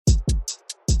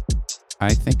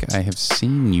I think I have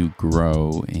seen you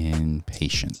grow in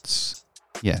patience.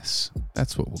 Yes,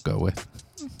 that's what we'll go with.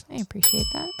 I appreciate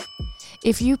that.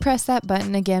 If you press that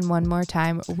button again one more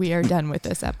time, we are done with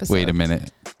this episode. Wait a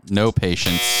minute. No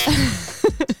patience.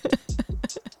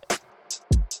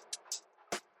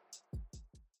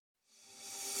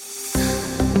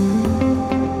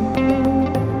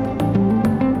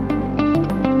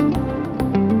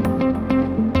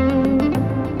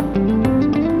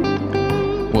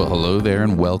 Well, hello there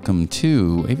and welcome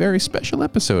to a very special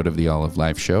episode of the Olive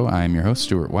Life Show. I'm your host,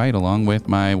 Stuart White, along with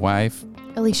my wife,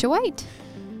 Alicia White.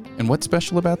 And what's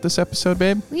special about this episode,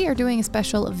 babe? We are doing a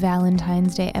special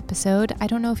Valentine's Day episode. I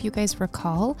don't know if you guys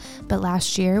recall, but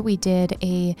last year we did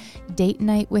a date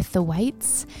night with the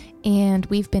Whites, and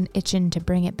we've been itching to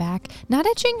bring it back. Not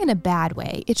itching in a bad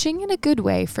way, itching in a good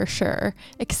way for sure.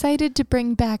 Excited to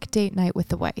bring back date night with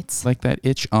the Whites. Like that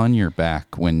itch on your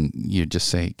back when you just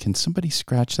say, can somebody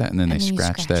scratch that? And then they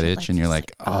scratch that itch and you're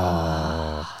like,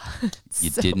 oh,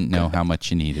 you so didn't know how much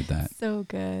you needed that. So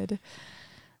good.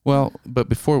 Well, but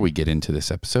before we get into this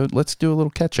episode, let's do a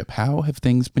little catch up. How have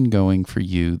things been going for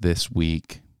you this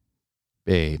week,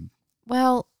 babe?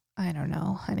 Well, I don't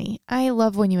know, honey. I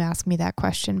love when you ask me that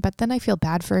question, but then I feel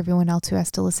bad for everyone else who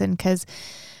has to listen because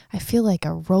I feel like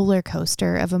a roller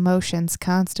coaster of emotions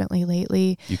constantly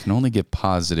lately. You can only get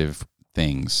positive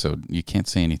things, so you can't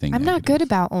say anything I'm negative. not good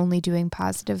about only doing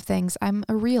positive things. I'm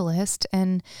a realist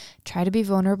and try to be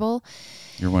vulnerable.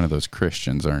 You're one of those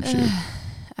Christians, aren't you?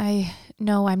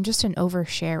 No, I'm just an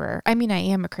oversharer. I mean, I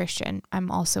am a Christian.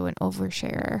 I'm also an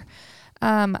oversharer.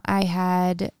 I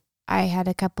had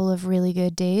a couple of really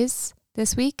good days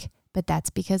this week, but that's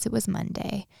because it was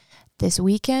Monday. This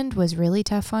weekend was really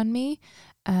tough on me.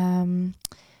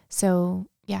 So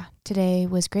yeah, today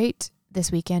was great.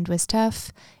 This weekend was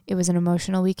tough. It was an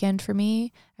emotional weekend for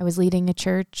me. I was leading a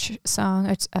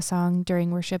song during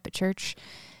worship at church,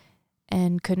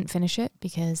 and couldn't finish it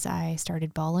because I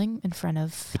started bawling in front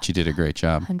of But you did a great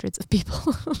job. Hundreds of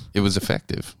people. It was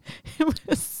effective. It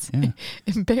was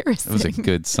embarrassing. It was a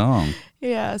good song.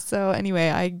 Yeah. So anyway,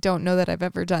 I don't know that I've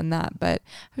ever done that, but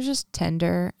I was just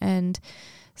tender. And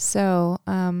so,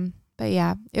 but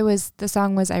yeah, the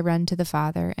song was I Run to the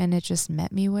Father, and it just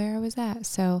met me where I was at.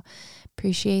 So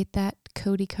appreciate that,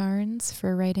 Cody Carnes,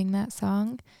 for writing that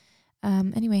song.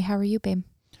 Anyway, how are you, babe?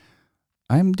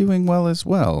 I'm doing well as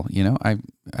well. You know, I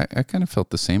kind of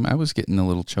felt the same. I was getting a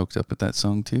little choked up at that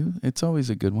song too. It's always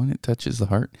a good one. It touches the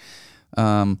heart.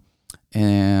 And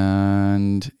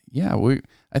yeah,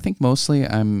 I think mostly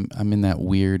I'm in that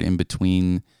weird in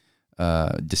between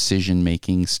decision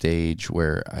making stage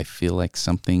where I feel like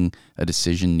a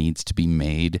decision needs to be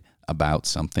made about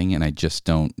something, and I just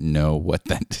don't know what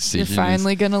that decision is. You're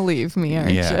finally going to leave me,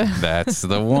 aren't you? Yeah, that's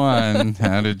the one.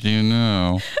 How did you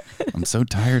know? I'm so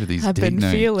tired of these I've date been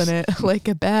nights. feeling it like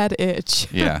a bad itch.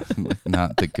 Yeah,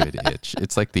 not the good itch.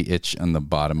 It's like the itch on the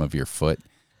bottom of your foot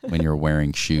when you're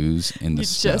wearing shoes in the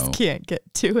snow. You just can't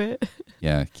get to it.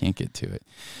 Yeah, can't get to it.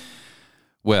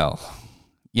 Well,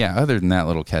 yeah, other than that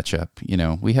little catch up,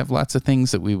 we have lots of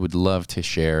things that we would love to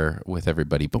share with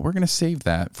everybody, but we're going to save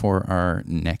that for our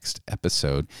next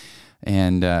episode.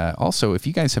 And also, if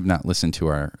you guys have not listened to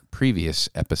our previous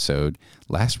episode,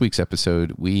 last week's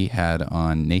episode, we had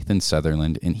on Nathan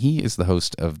Sutherland, and he is the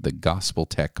host of the Gospel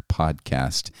Tech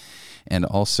podcast and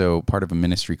also part of a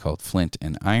ministry called Flint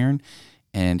and Iron.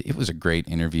 And it was a great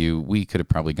interview. We could have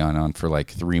probably gone on for like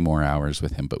 3 more hours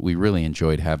with him, but we really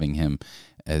enjoyed having him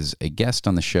as a guest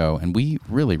on the show. And we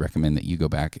really recommend that you go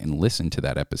back and listen to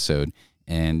that episode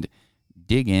and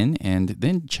dig in and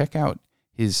then check out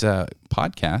his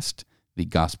podcast, the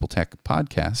Gospel Tech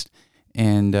podcast,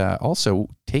 and also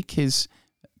take his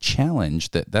challenge.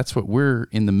 That's what we're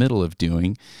in the middle of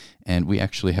doing, and we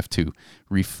actually have to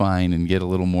refine and get a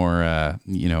little more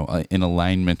in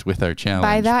alignment with our challenge.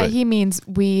 By that he means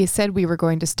we said we were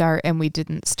going to start and we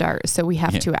didn't start, so we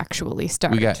have to actually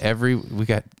start.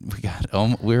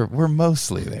 We're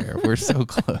mostly there. We're so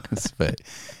close, but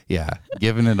yeah,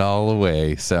 giving it all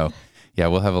away. So yeah,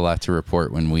 we'll have a lot to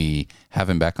report when we have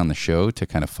him back on the show to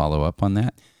kind of follow up on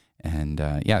that. And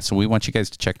so we want you guys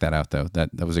to check that out, though.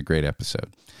 That was a great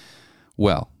episode.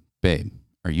 Well, babe,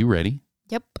 are you ready?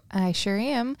 Yep, I sure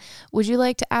am. Would you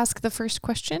like to ask the first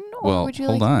question, or would you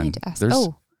like me to ask? There's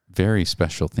very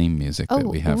special theme music that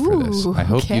we have for this. I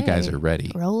hope you guys are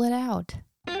ready. Roll it out.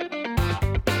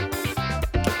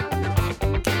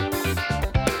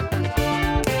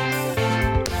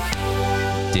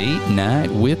 Date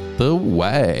Night with the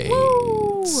Whites.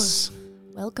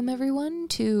 Welcome, everyone,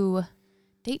 to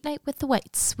Date Night with the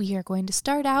Whites. We are going to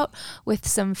start out with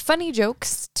some funny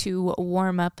jokes to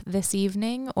warm up this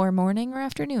evening or morning or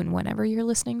afternoon, whenever you're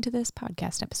listening to this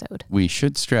podcast episode. We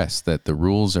should stress that the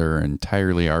rules are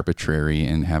entirely arbitrary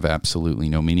and have absolutely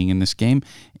no meaning in this game,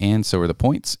 and so are the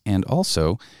points. And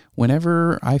also,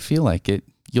 whenever I feel like it,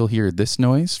 you'll hear this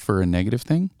noise for a negative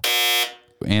thing.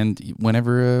 And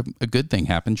whenever a good thing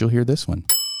happens, you'll hear this one.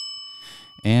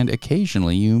 And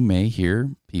occasionally you may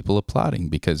hear people applauding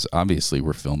because obviously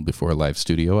we're filmed before a live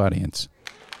studio audience.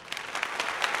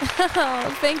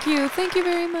 Oh, thank you. Thank you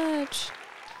very much.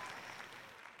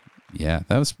 Yeah,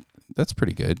 that's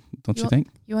pretty good, don't you think?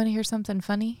 You want to hear something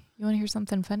funny? You want to hear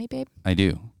something funny, babe? I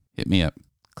do. Hit me up.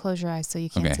 Close your eyes so you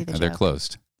can't see the joke. They're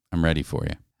closed. I'm ready for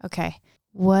you. Okay.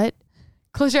 What?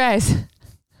 Close your eyes.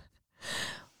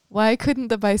 Why couldn't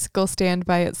the bicycle stand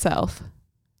by itself?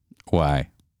 Why?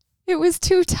 It was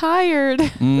too tired.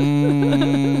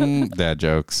 Dad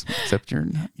jokes. Except you're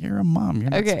a mom.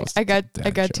 You're not supposed to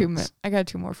I got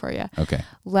two more for you. Okay.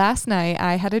 Last night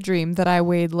I had a dream that I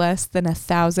weighed less than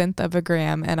 1,000th of a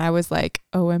gram, and I was like,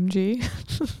 OMG.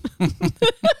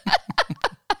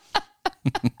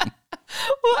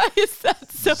 Why is that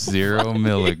so 0 funny?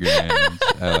 milligrams.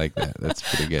 I like that. That's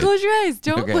pretty good. Close your eyes.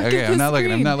 Don't look at the I'm not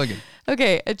screen. looking.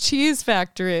 Okay, a cheese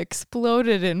factory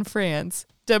exploded in France.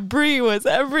 Debris was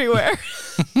everywhere.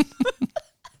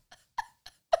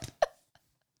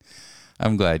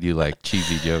 I'm glad you like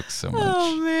cheesy jokes so much.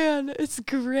 Oh man, it's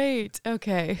great.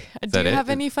 Okay. Do you have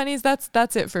any funnies?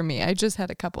 That's it for me. I just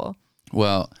had a couple.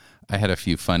 Well, I had a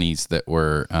few funnies that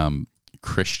were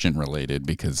Christian related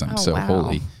because I'm so wow.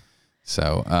 holy.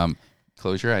 So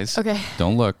close your eyes. Okay.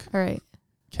 Don't look. All right.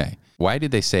 Okay. Why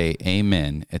did they say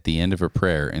amen at the end of a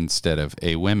prayer instead of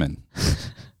a women?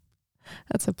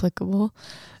 That's applicable.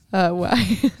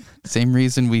 Why? Same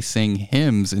reason we sing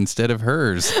hymns instead of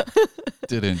hers.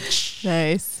 Didn't.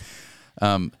 Nice.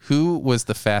 Who was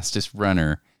the fastest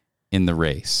runner in the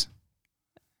race?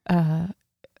 I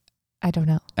don't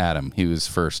know. Adam. He was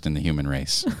first in the human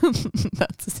race. You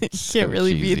can't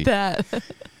really cheesy. beat that.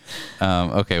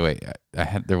 Okay, wait.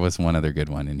 There was one other good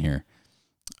one in here.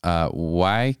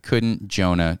 Why couldn't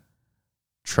Jonah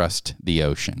trust the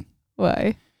ocean?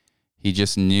 Why? He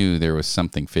just knew there was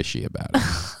something fishy about it.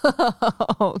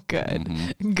 Oh, good.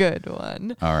 Mm-hmm. Good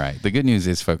one. All right. The good news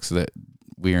is, folks, that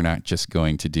we are not just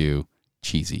going to do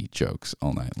cheesy jokes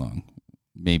all night long.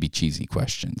 Maybe cheesy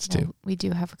questions, too. No, we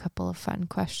do have a couple of fun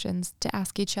questions to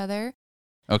ask each other.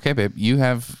 Okay, babe. You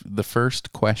have the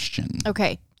first question.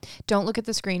 Okay. Don't look at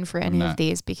the screen for any of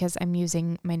these because I'm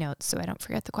using my notes so I don't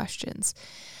forget the questions.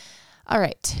 All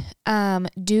right.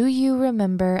 Do you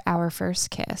remember our first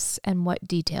kiss, and what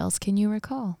details can you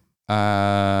recall?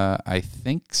 I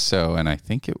think so, and I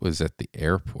think it was at the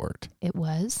airport. It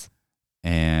was?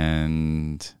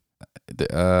 And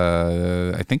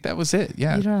I think that was it.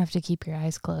 Yeah. You don't have to keep your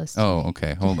eyes closed. Oh,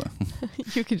 okay. Hold on.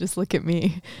 You can just look at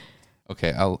me.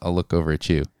 Okay, I'll look over at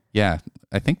you. Yeah,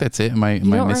 I think that's it. Am I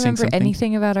You don't missing remember something?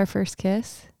 anything about our first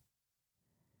kiss?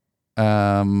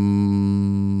 I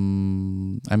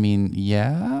mean,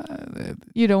 yeah.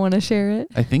 You don't want to share it?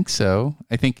 I think so.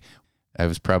 I think I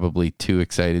was probably too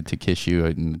excited to kiss you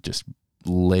and just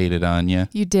laid it on you.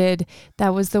 You did.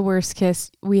 That was the worst kiss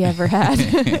we ever had.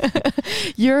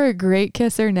 You're a great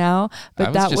kisser now,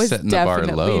 but that was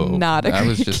definitely not a great I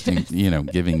was just, kiss.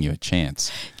 giving you a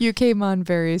chance. You came on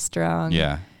very strong.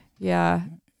 Yeah. Yeah.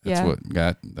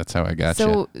 That's how I got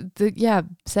you. So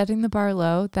setting the bar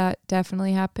low, that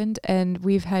definitely happened. And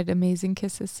we've had amazing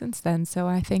kisses since then. So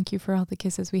I thank you for all the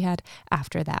kisses we had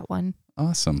after that one.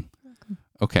 Awesome.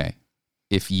 Okay.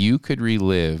 If you could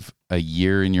relive a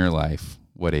year in your life,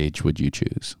 what age would you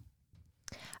choose?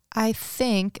 I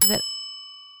think that,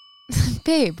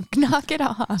 babe, knock it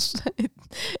off.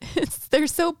 They're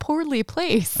so poorly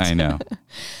placed. I know.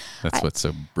 That's what's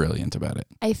so brilliant about it.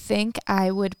 I think I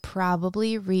would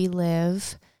probably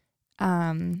relive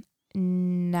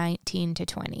 19 to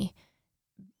 20,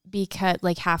 because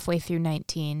like halfway through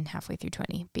 19, halfway through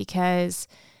 20, because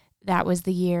that was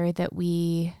the year that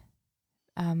we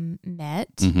met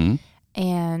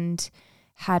and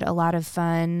had a lot of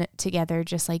fun together,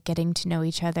 just like getting to know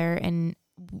each other. And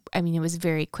I mean, it was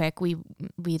very quick. We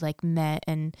like met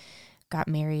and got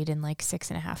married in like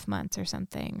 6.5 months or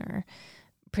something, or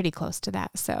pretty close to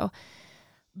that. So,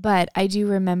 but I do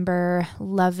remember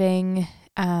loving,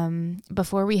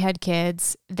 before we had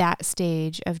kids, that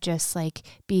stage of just like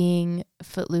being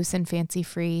footloose and fancy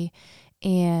free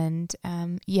and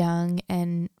young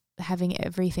and having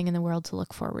everything in the world to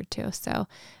look forward to. So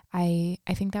I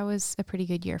think that was a pretty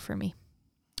good year for me.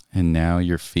 And now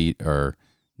your feet are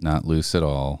not loose at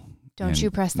all. Don't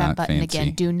you press that button fancy.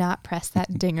 again. Do not press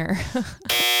that dinger.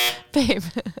 Babe.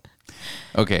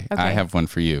 Okay, I have one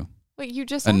for you. Wait, you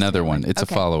just Another one. It's a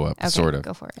follow-up, sort of.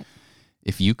 Go for it.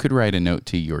 If you could write a note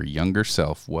to your younger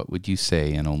self, what would you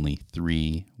say in only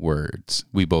 3 words?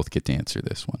 We both get to answer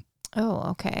this one.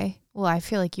 Oh, okay. Well, I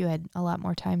feel like you had a lot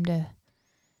more time to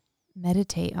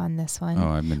meditate on this one. Oh,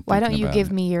 I've been. Why don't you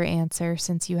give me your answer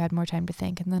since you had more time to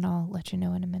think, and then I'll let you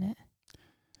know in a minute.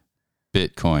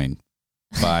 Bitcoin.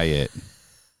 Buy it.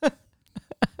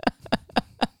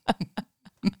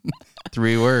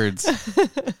 3 words.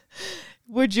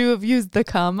 Would you have used the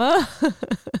comma?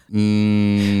 Were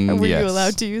you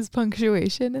allowed to use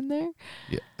punctuation in there?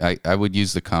 Yeah, I would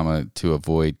use the comma to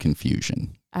avoid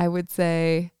confusion. I would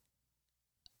say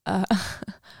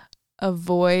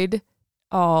avoid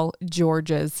all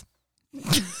Georgias.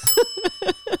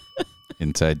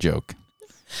 Inside joke.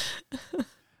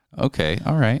 Okay.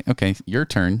 All right. Okay. Your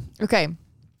turn. Okay.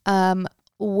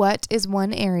 What is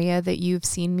one area that you've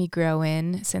seen me grow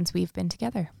in since we've been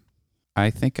together? I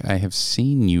think I have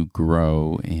seen you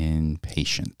grow in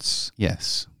patience.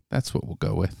 Yes, that's what we'll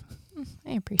go with.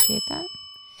 I appreciate that.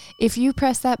 If you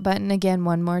press that button again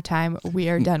one more time, we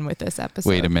are done with this episode.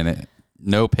 Wait a minute.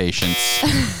 No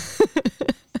patience.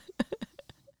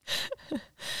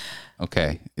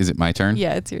 Okay. Is it my turn?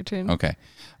 Yeah, it's your turn. Okay.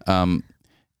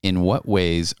 In what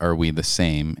ways are we the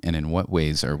same, and in what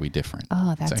ways are we different?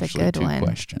 Oh, that's a good one. 2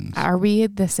 questions. Are we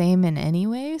the same in any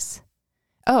ways?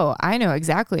 Oh, I know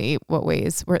exactly what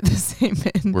ways we're the same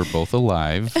in. We're both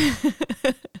alive.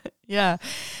 Yeah.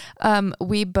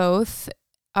 We both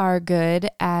are good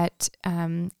at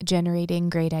generating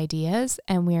great ideas,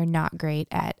 and we are not great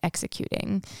at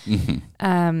executing. Mm-hmm.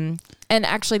 And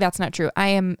actually, that's not true. I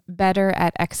am better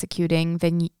at executing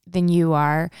than you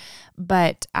are,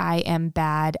 but I am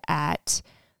bad at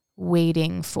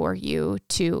waiting for you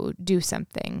to do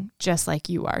something, just like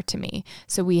you are to me.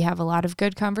 So we have a lot of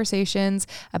good conversations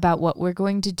about what we're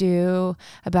going to do,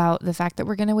 about the fact that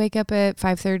we're going to wake up at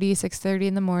 5:30, 6:30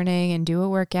 in the morning and do a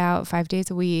workout 5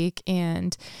 days a week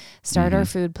and start our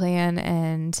food plan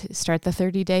and start the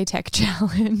 30-day tech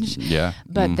challenge. Yeah.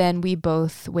 But then we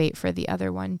both wait for the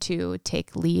other one to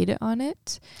take lead on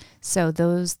it. So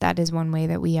that is one way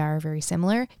that we are very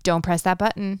similar. Don't press that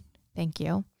button. Thank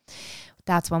you.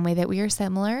 That's one way that we are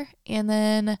similar. And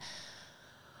then,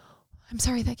 I'm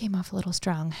sorry, that came off a little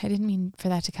strong. I didn't mean for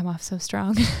that to come off so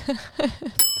strong.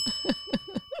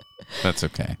 That's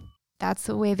okay. That's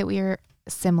the way that we are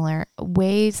similar.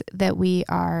 Ways that we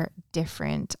are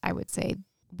different, I would say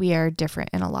we are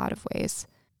different in a lot of ways.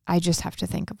 I just have to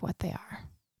think of what they are.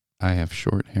 I have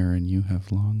short hair and you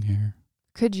have long hair.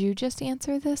 Could you just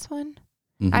answer this one?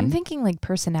 Mm-hmm. I'm thinking like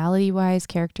personality-wise,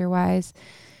 character-wise.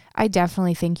 I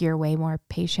definitely think you're way more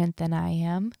patient than I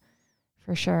am,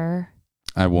 for sure.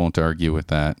 I won't argue with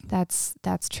that. That's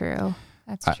true.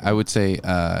 That's true. I would say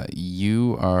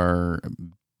you are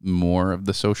more of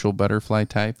the social butterfly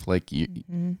type. Like you,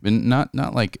 not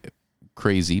like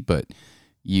crazy, but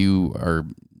you are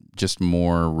just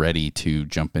more ready to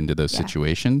jump into those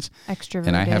situations. Extroverted.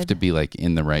 And I have to be like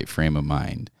in the right frame of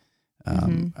mind.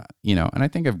 You know, and I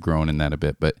think I've grown in that a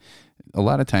bit, but a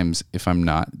lot of times if I'm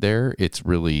not there, it's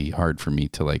really hard for me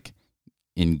to like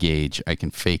engage. I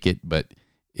can fake it, but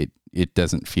it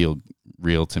doesn't feel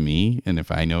real to me. And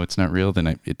if I know it's not real, then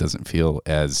it doesn't feel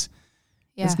as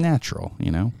natural,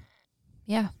 you know?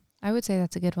 Yeah, I would say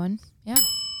that's a good one. Yeah.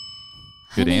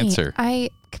 Good answer.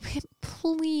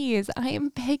 Please, I am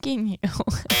begging you.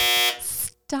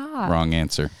 Stop. Wrong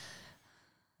answer.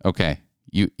 Okay.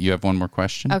 You have one more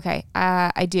question? Okay.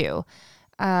 I do.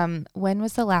 When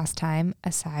was the last time,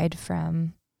 aside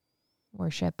from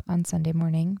worship on Sunday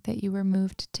morning, that you were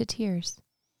moved to tears?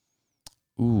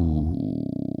 Ooh,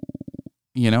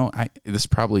 you know, this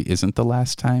probably isn't the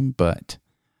last time, but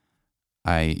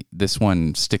this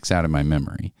one sticks out in my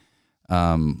memory.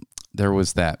 There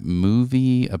was that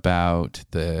movie about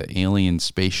the alien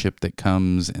spaceship that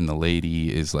comes and the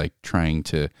lady is like trying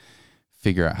to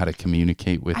figure out how to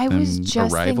communicate with them. I was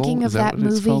just Arrival? thinking of Is that what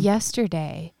it's movie called?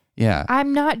 yesterday. Yeah.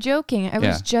 I'm not joking. I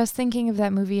was just thinking of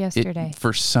that movie yesterday.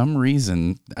 For some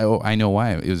reason, I know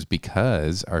why. It was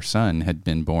because our son had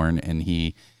been born and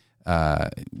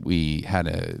we had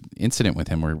an incident with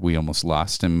him where we almost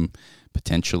lost him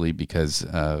potentially because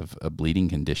of a bleeding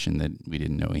condition that we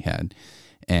didn't know he had.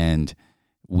 And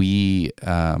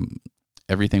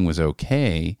everything was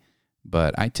okay,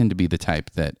 but I tend to be the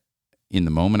type that in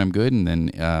the moment I'm good and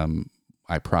then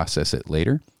I process it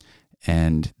later.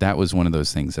 And that was one of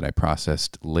those things that I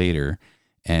processed later.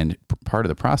 And part of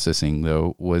the processing,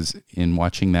 though, was in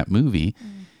watching that movie.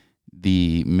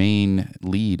 The main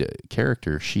lead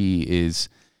character, she is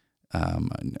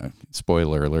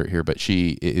spoiler alert here, but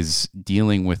she is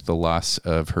dealing with the loss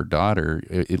of her daughter.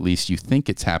 At least you think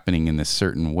it's happening in this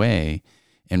certain way.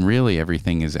 And really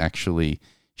everything is actually,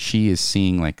 she is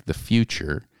seeing like the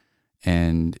future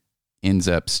and ends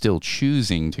up still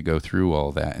choosing to go through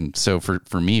all that. And so for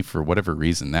me, for whatever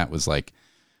reason, that was like,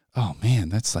 oh man,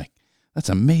 that's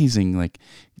amazing. Like,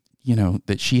 you know,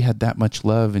 that she had that much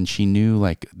love and she knew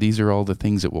like, these are all the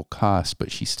things it will cost,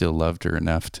 but she still loved her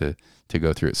enough to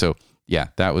go through it. So yeah,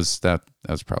 that was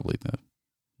probably the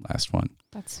last one.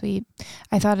 That's sweet.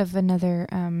 I thought of another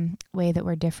way that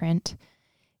we're different.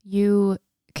 You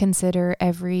consider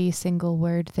every single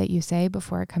word that you say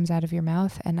before it comes out of your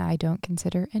mouth, and I don't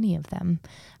consider any of them.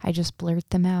 I just blurt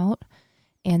them out,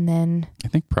 and then I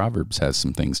think Proverbs has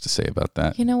some things to say about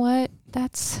that. You know what?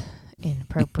 That's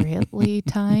inappropriately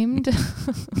timed.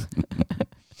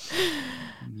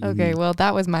 Okay, well,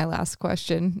 that was my last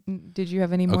question. Did you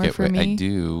have any more for me? I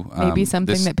do. Maybe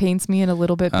something that paints me in a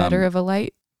little bit better of a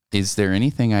light? Is there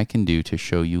anything I can do to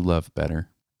show you love better?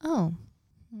 Oh,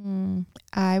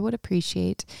 I would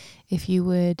appreciate if you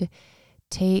would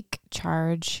take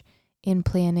charge in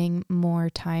planning more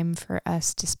time for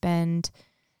us to spend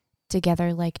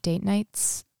together, like date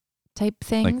nights type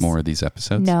things. Like more of these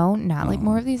episodes? No, not like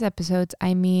more of these episodes.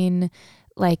 I mean,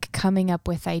 like coming up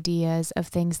with ideas of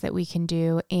things that we can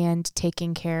do and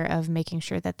taking care of making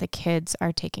sure that the kids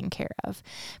are taken care of,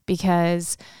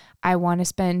 because I want to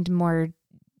spend more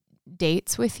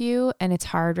dates with you, and it's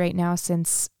hard right now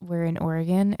since we're in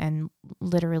Oregon and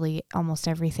literally almost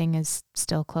everything is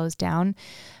still closed down,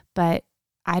 but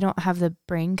I don't have the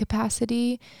brain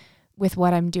capacity with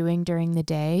what I'm doing during the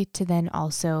day to then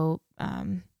also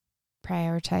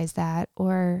prioritize that,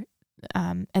 or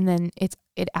and then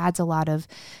it adds a lot of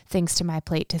things to my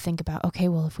plate to think about. Okay,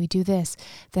 well, if we do this,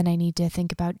 then I need to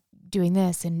think about doing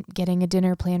this and getting a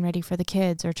dinner plan ready for the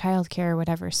kids or childcare or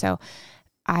whatever. So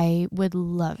I would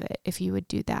love it if you would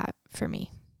do that for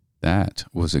me. That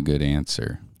was a good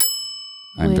answer.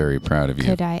 I'm very proud of you.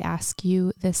 Could I ask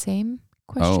you the same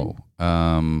question?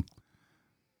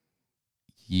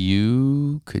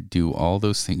 You could do all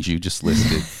those things you just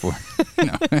listed for.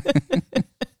 No.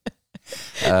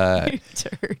 You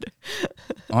turd.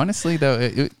 Honestly,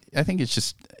 though, I think it's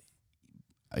just,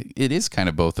 it is kind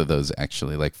of both of those,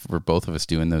 actually. Like for both of us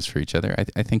doing those for each other,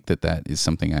 I think that is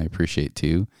something I appreciate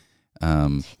too.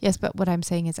 Yes, but what I'm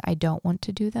saying is I don't want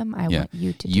to do them. I want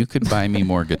you to do them. You could buy me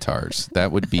more guitars.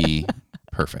 That would be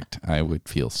perfect. I would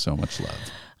feel so much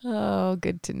love. Oh,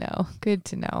 good to know. Good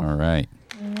to know. All right.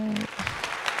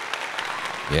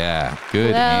 Yeah,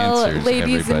 good answers,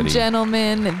 ladies everybody. and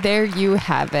gentlemen, there you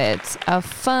have it. A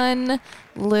fun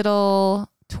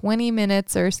little 20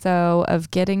 minutes or so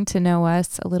of getting to know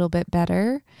us a little bit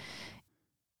better.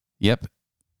 Yep.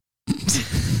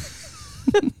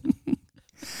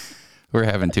 We're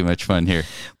having too much fun here.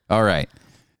 All right.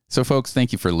 So, folks,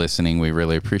 thank you for listening. We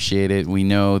really appreciate it. We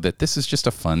know that this is just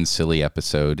a fun, silly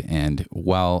episode. And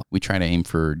while we try to aim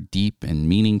for deep and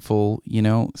meaningful, you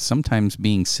know, sometimes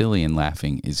being silly and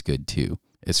laughing is good too.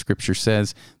 As Scripture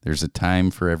says, there's a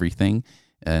time for everything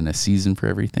and a season for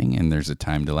everything. And there's a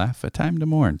time to laugh, a time to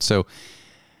mourn. So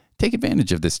take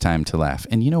advantage of this time to laugh.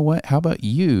 And you know what? How about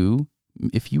you,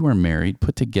 if you are married,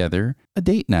 put together a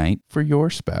date night for your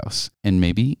spouse and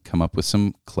maybe come up with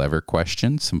some clever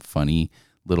questions, some funny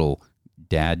little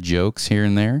dad jokes here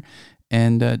and there,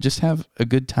 and just have a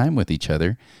good time with each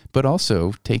other, but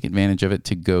also take advantage of it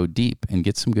to go deep and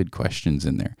get some good questions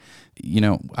in there. You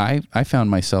know, I found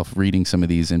myself reading some of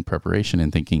these in preparation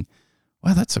and thinking,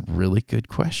 wow, that's a really good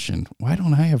question. Why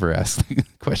don't I ever ask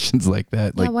questions like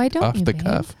that? Yeah, like why don't off you, the babe?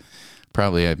 cuff.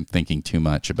 Probably I'm thinking too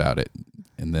much about it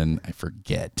and then I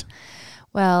forget.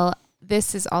 Well,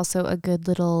 this is also a good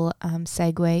little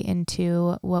segue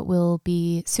into what will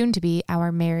be soon to be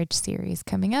our marriage series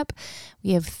coming up.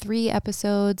 We have 3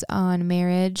 episodes on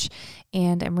marriage,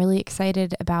 and I'm really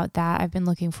excited about that. I've been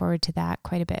looking forward to that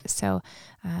quite a bit. So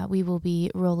we will be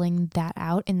rolling that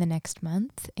out in the next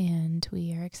month, and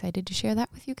we are excited to share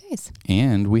that with you guys.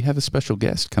 And we have a special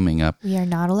guest coming up. We are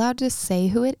not allowed to say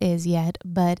who it is yet,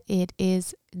 but it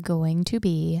is going to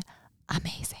be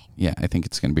amazing. Yeah, I think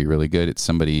it's going to be really good. It's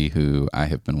somebody who I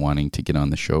have been wanting to get on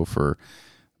the show for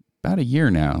about a year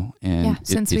now, and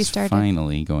since we started.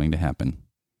 Finally going to happen.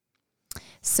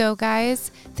 So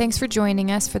guys, thanks for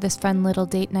joining us for this fun little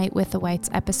date night with the Whites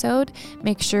episode.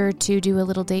 Make sure to do a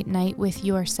little date night with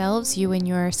yourselves, you and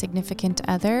your significant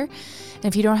other. And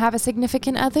if you don't have a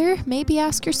significant other, maybe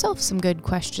ask yourself some good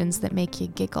questions that make you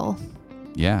giggle.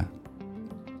 Yeah.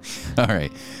 All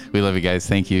right. We love you guys.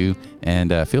 Thank you.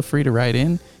 And feel free to write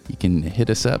in you can hit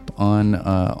us up on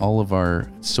all of our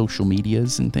social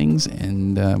medias and things,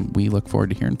 and we look forward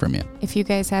to hearing from you. If you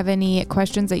guys have any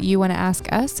questions that you want to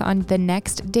ask us on the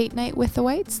next Date Night with the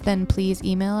Whites, then please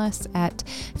email us at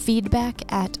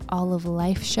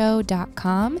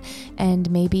feedback@allaoflifeshow.com,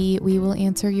 and maybe we will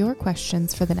answer your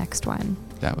questions for the next one.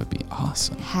 That would be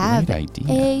awesome. Have Great idea.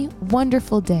 a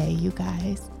wonderful day, you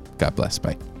guys. God bless.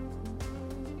 Bye.